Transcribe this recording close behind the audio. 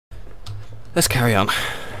Let's carry on.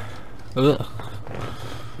 Ugh.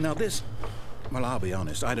 Now this... Well, I'll be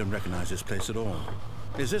honest, I don't recognize this place at all.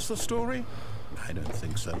 Is this the story? I don't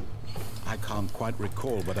think so. I can't quite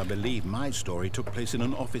recall, but I believe my story took place in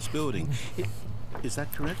an office building. Is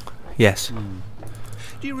that correct? Yes.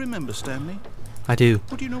 Do you remember, Stanley? I do.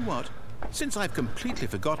 Well, do you know what? Since I've completely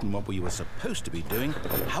forgotten what we were supposed to be doing,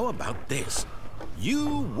 how about this?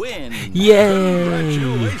 You win! Yay!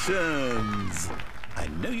 Congratulations! I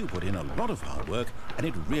know you put in a lot of hard work, and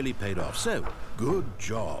it really paid off, so good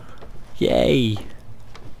job. Yay!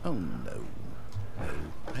 Oh, no. No,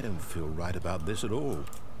 I don't feel right about this at all.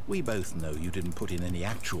 We both know you didn't put in any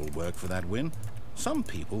actual work for that win. Some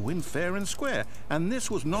people win fair and square, and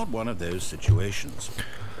this was not one of those situations.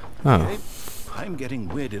 Oh. Okay? I'm getting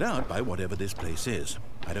weirded out by whatever this place is.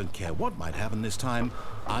 I don't care what might happen this time.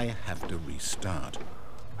 I have to restart.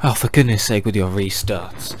 Oh, for goodness sake with your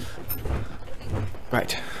restarts.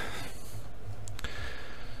 Right.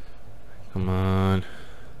 Come on.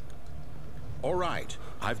 All right,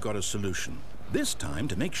 I've got a solution. This time,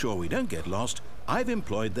 to make sure we don't get lost, I've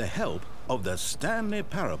employed the help of the Stanley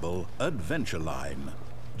Parable Adventure Line.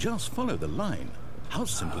 Just follow the line. How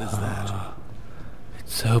simple is that?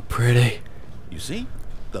 It's so pretty. You see?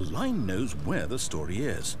 The line knows where the story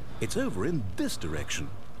is. It's over in this direction.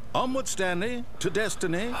 Onward, Stanley, to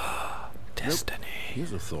destiny. Destiny. Nope.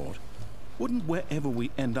 Here's a thought. Wouldn't wherever we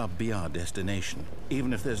end up be our destination,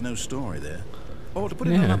 even if there's no story there? Or to put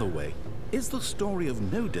it another way, is the story of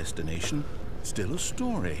no destination still a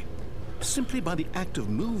story? Simply by the act of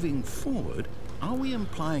moving forward, are we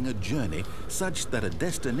implying a journey such that a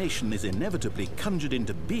destination is inevitably conjured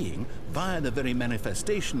into being via the very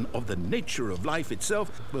manifestation of the nature of life itself?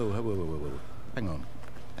 Whoa. Hang on.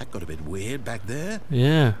 That got a bit weird back there.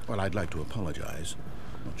 Yeah. Well, I'd like to apologize.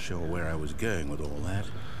 Not sure where I was going with all that.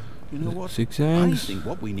 You know what? Zigzags. I think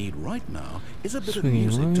what we need right now is a bit of Swinging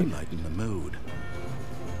music to right. lighten the mood.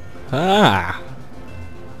 Ah!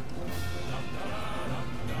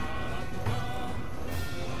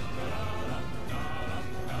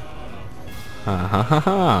 Ha ha ha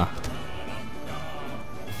ha!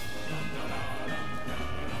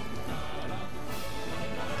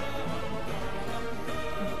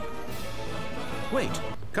 Wait,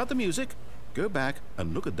 cut the music. Go back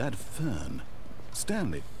and look at that fern.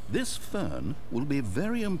 Stanley, this fern will be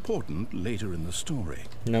very important later in the story.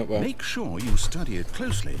 No, well. Make sure you study it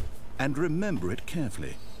closely and remember it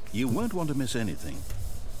carefully. You won't want to miss anything.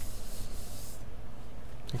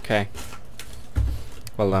 Okay.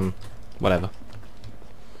 Well, whatever.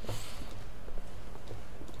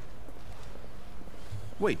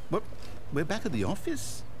 Wait, what? We're back at the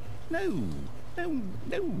office? No.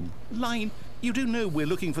 Line, you do know we're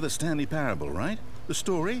looking for the Stanley Parable, right? The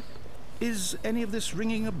story? Is any of this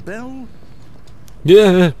ringing a bell?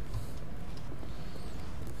 Yeah.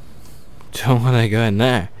 Don't want to go in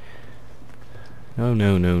there.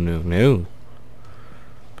 No.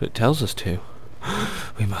 But it tells us to.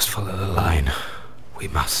 We must follow the line. We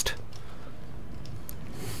must.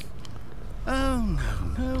 Oh,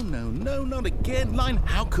 no, not again, Line.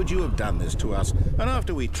 How could you have done this to us? And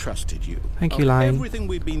after we trusted you. Thank you, Line. Everything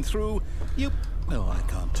we've been through, you... Oh, I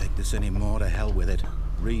can't take this anymore. To hell with it.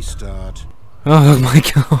 Restart. Oh my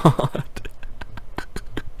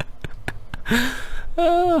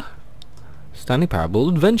god. Stanley Parable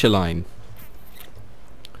Adventure Line.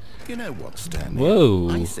 You know what, Stanley? Whoa.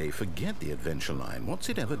 I say forget the adventure line. What's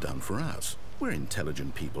it ever done for us? We're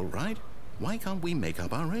intelligent people, right? Why can't we make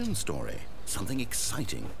up our own story? Something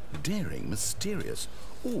exciting, daring, mysterious.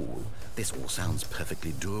 Ooh, this all sounds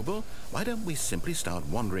perfectly doable. Why don't we simply start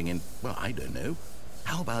wandering in, well, I don't know.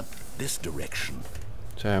 How about this direction?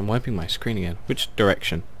 Sorry, I'm wiping my screen again. Which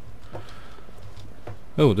direction?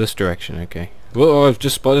 Oh, this direction, okay. Whoa, I've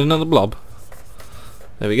just spotted another blob.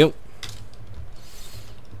 There we go.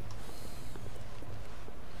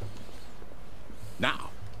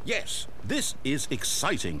 Now, yes, this is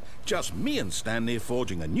exciting. Just me and Stanley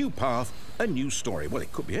forging a new path, a new story. Well,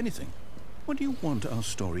 it could be anything. What do you want our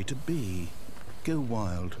story to be? Go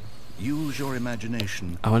wild. Use your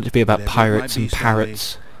imagination. I want it to be about Whatever it pirates might be, and parrots.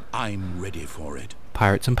 Stanley, I'm ready for it.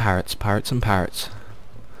 Pirates and parrots, pirates and parrots.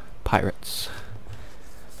 Pirates.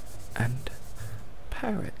 And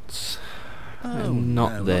parrots. Oh, And no,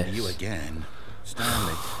 not this. you again.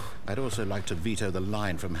 Stanley, I'd also like to veto the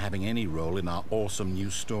line from having any role in our awesome new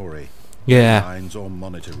story. Yeah. Lines or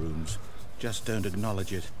monitor rooms. Just don't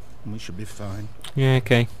acknowledge it, and we should be fine. Yeah,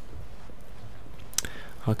 okay.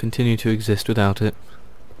 I'll continue to exist without it.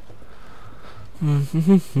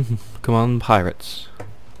 Come on, pirates.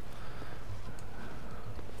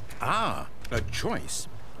 Ah, a choice.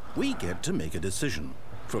 We get to make a decision.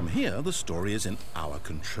 From here, the story is in our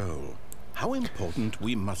control. How important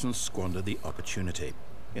we mustn't squander the opportunity.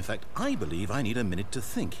 In fact, I believe I need a minute to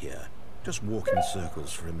think here. Just walk in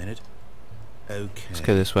circles for a minute. Okay. Let's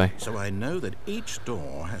go this way. So I know that each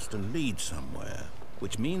door has to lead somewhere,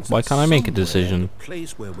 which means Why that can't I make a somewhere decision? the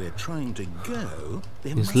place where we're trying to go,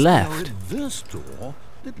 there Is must left. be a reverse door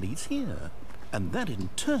that leads here. And that in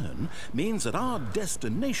turn means that our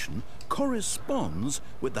destination corresponds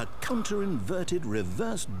with the counter-inverted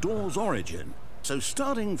reverse door's origin. So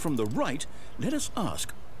starting from the right, let us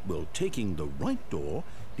ask, will taking the right door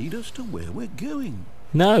lead us to where we're going?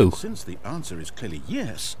 No. Since the answer is clearly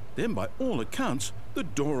yes, then by all accounts, the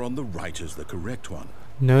door on the right is the correct one.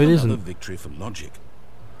 No, it Another isn't. victory for logic.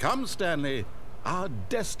 Come, Stanley, our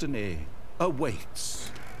destiny awaits.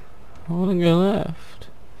 I want to go left.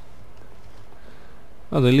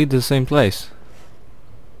 Oh, they lead to the same place.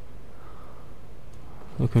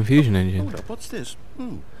 The confusion engine. Hold up, what's this?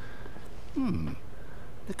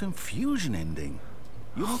 The confusion ending.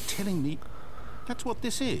 You're not telling me that's what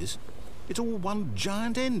this is? It's all one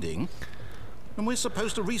giant ending? And we're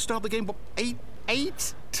supposed to restart the game, what,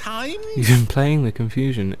 eight times? You've been playing the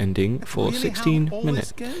confusion ending That's for really 16 how all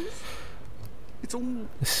minutes. This goes? It's all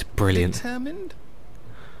This is brilliant. determined?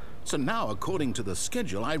 So now, according to the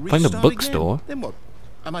schedule, I Find restart a bookstore. again. Then what?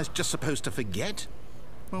 Am I just supposed to forget?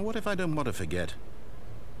 Well, what if I don't want to forget?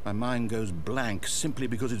 My mind goes blank simply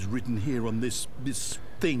because it's written here on this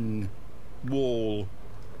thing, wall.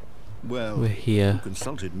 Well, We're here. who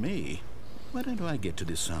consulted me? Why don't I get to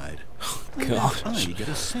decide? Why God. don't I get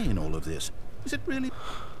a say in all of this? Is it really?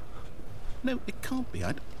 No, it can't be.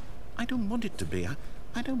 I don't want it to be.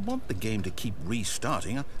 I don't want the game to keep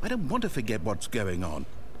restarting. I don't want to forget what's going on.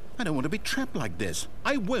 I don't want to be trapped like this.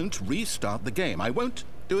 I won't restart the game. I won't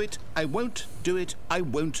do it. I won't do it. I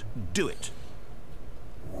won't do it.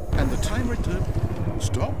 And the timer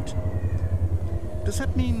stopped? Does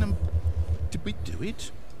that mean, did we do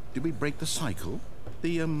it? Did we break the cycle?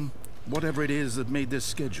 The, whatever it is that made this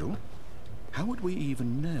schedule? How would we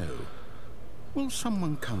even know? Will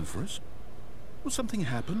someone come for us? Will something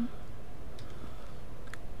happen?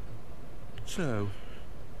 So,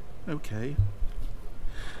 okay.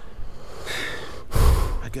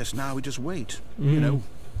 I guess now we just wait. You know,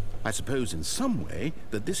 I suppose in some way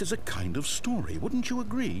that this is a kind of story. Wouldn't you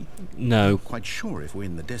agree? No. Not quite sure if we're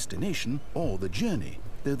in the destination or the journey,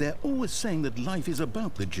 though they're always saying that life is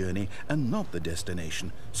about the journey and not the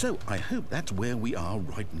destination. So I hope that's where we are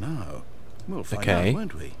right now. We'll find out,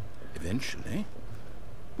 won't we? Eventually.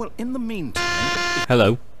 Well, in the meantime...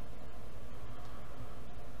 Hello.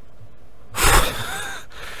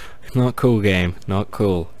 Not cool, game. Not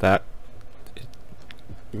cool. That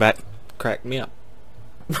cracked me up.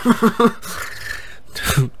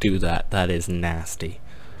 Don't do that. That is nasty.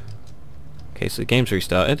 Okay, so the game's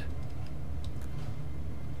restarted.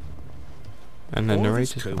 And the all of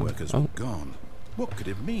narrator's his co-workers gone. were gone. What could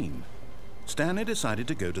it mean? Stanley decided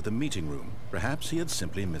to go to the meeting room. Perhaps he had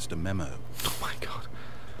simply missed a memo. Oh my god.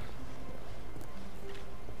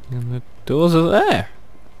 And the doors are there.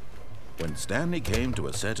 When Stanley came to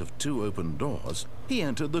a set of 2 open doors, he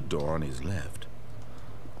entered the door on his left.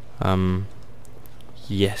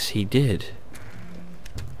 Yes he did.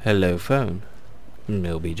 Hello phone.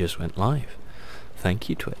 Milby just went live. Thank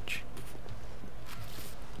you, Twitch.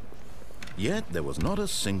 Yet there was not a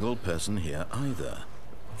single person here either.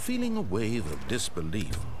 Feeling a wave of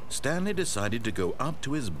disbelief, Stanley decided to go up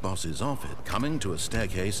to his boss's office. Coming to a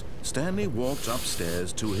staircase, Stanley walked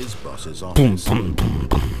upstairs to his boss's Boom, office. boom, boom,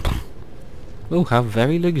 boom, boom. Oh, how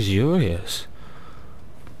very luxurious.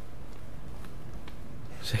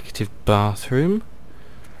 Executive bathroom.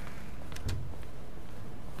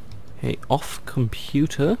 A off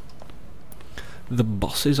computer. The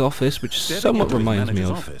boss's office, which Stepping somewhat into his reminds me manager's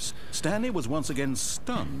of... office, Stanley was once again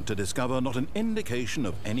stunned to discover not an indication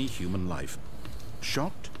of any human life.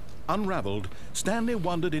 Shocked, unraveled, Stanley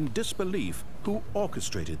wondered in disbelief who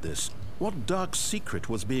orchestrated this. What dark secret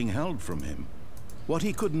was being held from him? What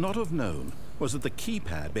he could not have known was that the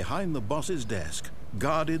keypad behind the boss's desk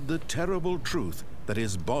guarded the terrible truth that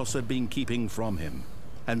his boss had been keeping from him.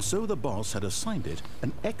 And so the boss had assigned it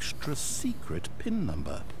an extra secret PIN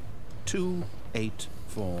number.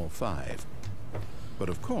 2845. But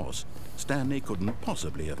of course, Stanley couldn't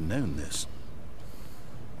possibly have known this.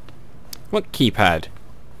 What keypad?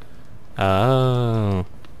 Oh.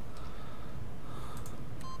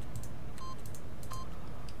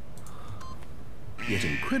 Yet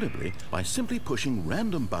incredibly, by simply pushing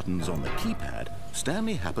random buttons on the keypad,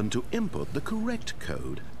 Stanley happened to input the correct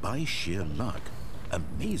code by sheer luck.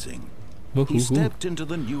 Amazing. He stepped into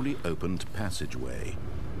the newly opened passageway.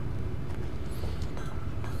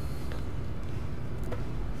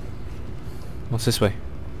 What's this way?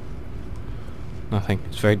 Nothing.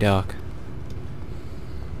 It's very dark.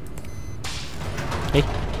 Hey.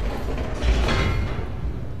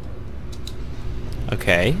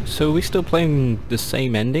 Okay, so are we still playing the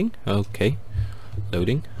same ending? Okay.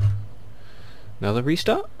 Loading. Another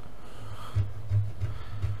restart?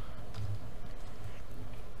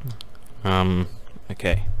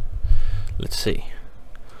 Okay. Let's see.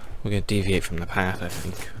 We're going to deviate from the path, I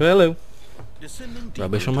think. Hello.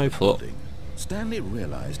 Rubbish on my floor. Stanley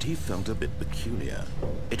realized he felt a bit peculiar.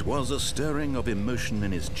 It was a stirring of emotion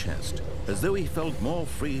in his chest, as though he felt more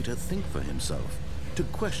free to think for himself, to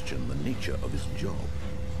question the nature of his job.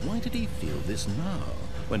 Why did he feel this now,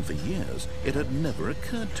 when for years it had never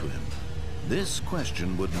occurred to him? This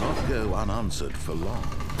question would not go unanswered for long.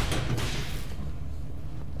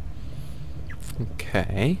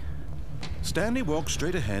 Okay. Stanley walked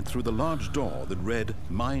straight ahead through the large door that read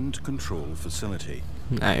Mind Control Facility.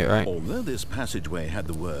 No, you're right. Although this passageway had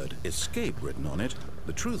the word escape written on it,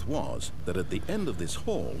 the truth was that at the end of this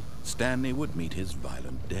hall, Stanley would meet his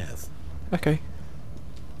violent death. Okay.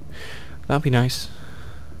 That'd be nice.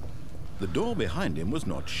 The door behind him was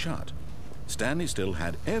not shut. Stanley still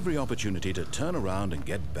had every opportunity to turn around and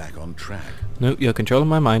get back on track. Nope, you're controlling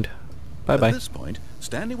my mind. Bye-bye. At this point,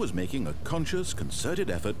 Stanley was making a conscious,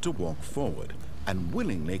 concerted effort to walk forward and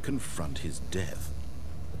willingly confront his death.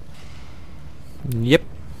 Yep.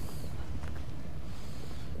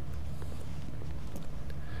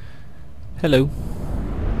 Hello.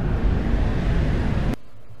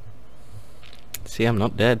 See, I'm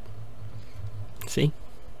not dead. See?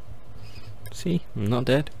 See? I'm not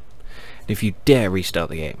dead. And if you dare restart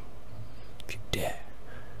the game, if you dare,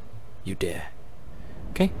 you dare.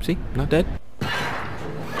 Okay, see? I'm not dead.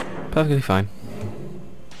 Perfectly fine.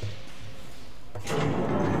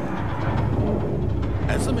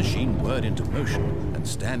 As the machine whirred into motion and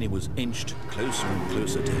Stanley was inched closer and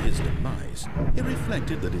closer to his demise, he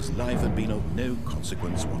reflected that his life had been of no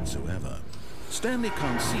consequence whatsoever. Stanley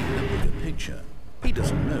can't see the bigger picture. He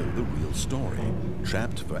doesn't know the real story,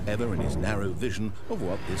 trapped forever in his narrow vision of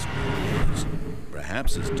what this world is.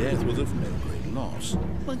 Perhaps his death was of no great loss,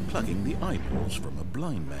 like plucking the eyeballs from a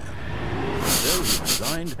blind man. So he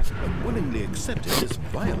resigned and willingly accepted this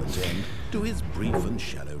violent end to his brief and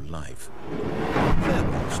shallow life.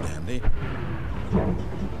 Farewell, Stanley.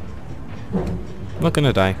 I'm not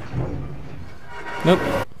gonna die.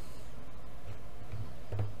 Nope.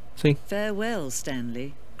 See? Farewell,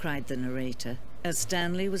 Stanley, cried the narrator, as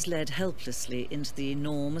Stanley was led helplessly into the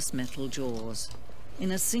enormous metal jaws.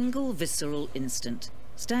 In a single visceral instant,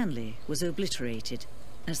 Stanley was obliterated,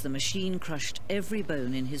 as the machine crushed every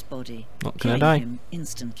bone in his body, Not gonna killing die. him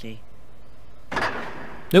instantly.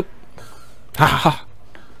 Nope. Ha ha ha.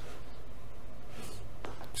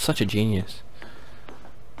 Such a genius.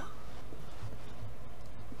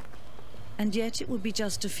 And yet it would be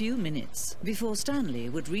just a few minutes before Stanley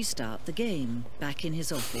would restart the game, back in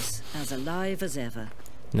his office, as alive as ever.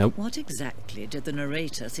 Nope. What exactly did the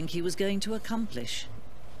narrator think he was going to accomplish?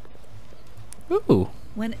 Ooh.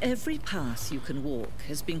 When every path you can walk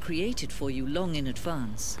has been created for you long in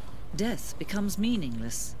advance, death becomes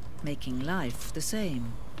meaningless, making life the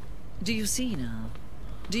same. Do you see now?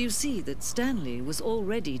 Do you see that Stanley was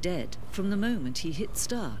already dead from the moment he hit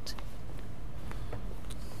start?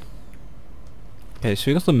 Okay,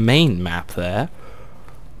 so we got the main map there.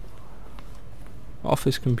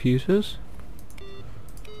 Office computers.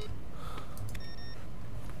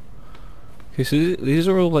 Okay, so these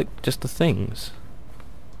are all like just the things.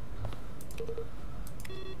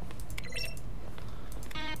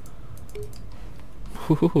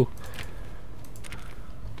 Okay,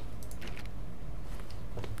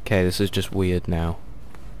 this is just weird now.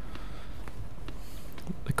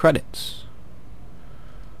 The credits.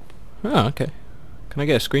 Oh, okay. Can I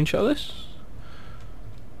get a screenshot of this?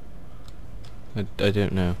 I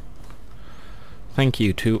don't know. Thank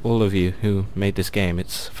you to all of you who made this game.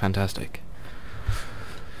 It's fantastic.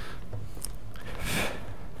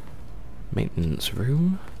 Maintenance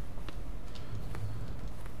room.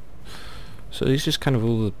 So these are just kind of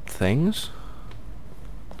all the things.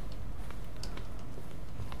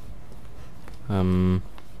 I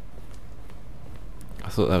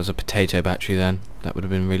thought that was a potato battery then. That would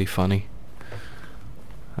have been really funny.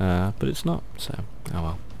 But it's not, so oh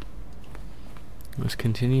well. Let's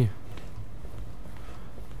continue.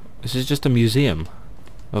 This is just a museum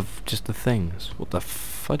of just the things. What the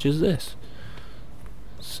fudge is this?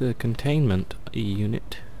 It's a containment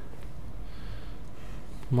unit.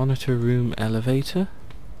 Monitor room elevator.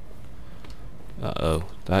 Uh-oh,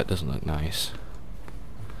 that doesn't look nice.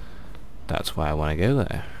 That's why I want to go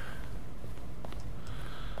there.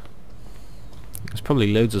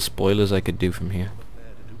 probably loads of spoilers I could do from here.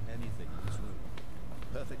 Prepare to do anything in this room.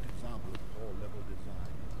 Perfect example of core-level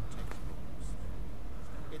design in textbooks.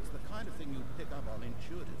 It's the kind of thing you pick up on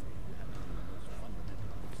intuitively if you have the most fundamental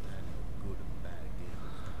understanding of good and bad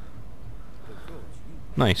games. Of course, you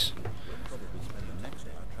Nice. will probably spend the next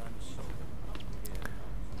hour trying to solve it.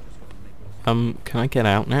 Just gotta make yourself Can I get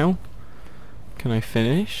out now? Can I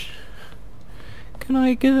finish? Can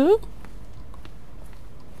I go?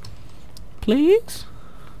 Please?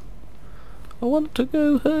 I want to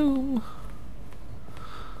go home.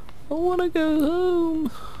 I want to go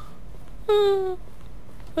home.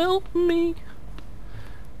 Help me.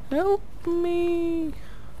 Help me.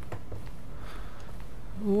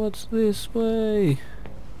 What's this way?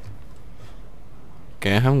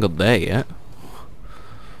 Okay, I haven't got there yet.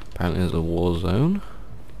 Apparently there's a war zone.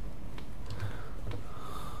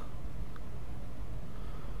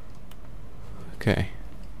 Okay.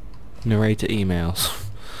 Narrator emails.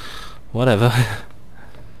 Whatever.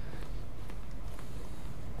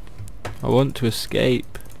 I want to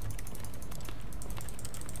escape.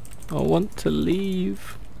 I want to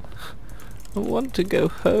leave. I want to go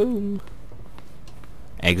home.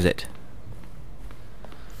 Exit.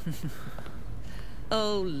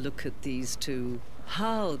 Oh, look at these two.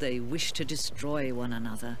 How they wish to destroy one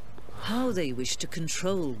another. How they wish to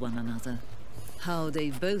control one another. How they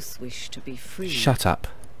both wish to be free. Shut up.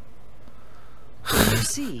 You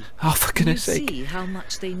see? Oh, for goodness You sake. see how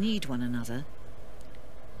much they need one another?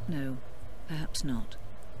 No, perhaps not.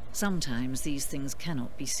 Sometimes these things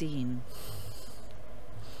cannot be seen.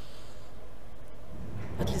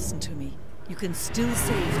 But listen to me. You can still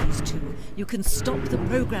save these two. You can stop the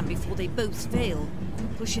program before they both fail.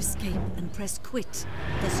 Push escape and press quit.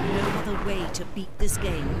 There's no other way to beat this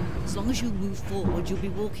game. As long as you move forward, you'll be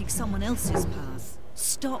walking someone else's path.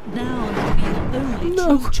 Stop now and it'll be your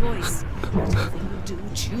only true choice. Whatever you do,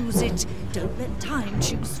 choose it. Don't let time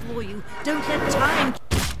choose for you. Don't let time...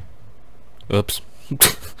 Oops.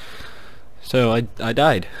 So I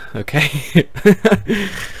died. Okay. That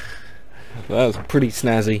was pretty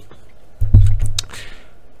snazzy.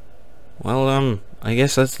 Well, I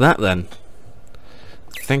guess that's that then.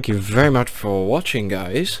 Thank you very much for watching,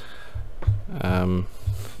 guys.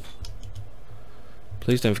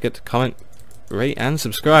 Please don't forget to comment, rate and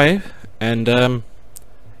subscribe. And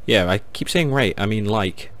yeah, I keep saying rate, I mean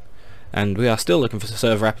like. And we are still looking for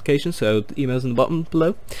server applications, so the email's in the bottom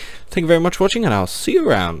below. Thank you very much for watching, and I'll see you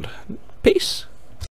around. Peace.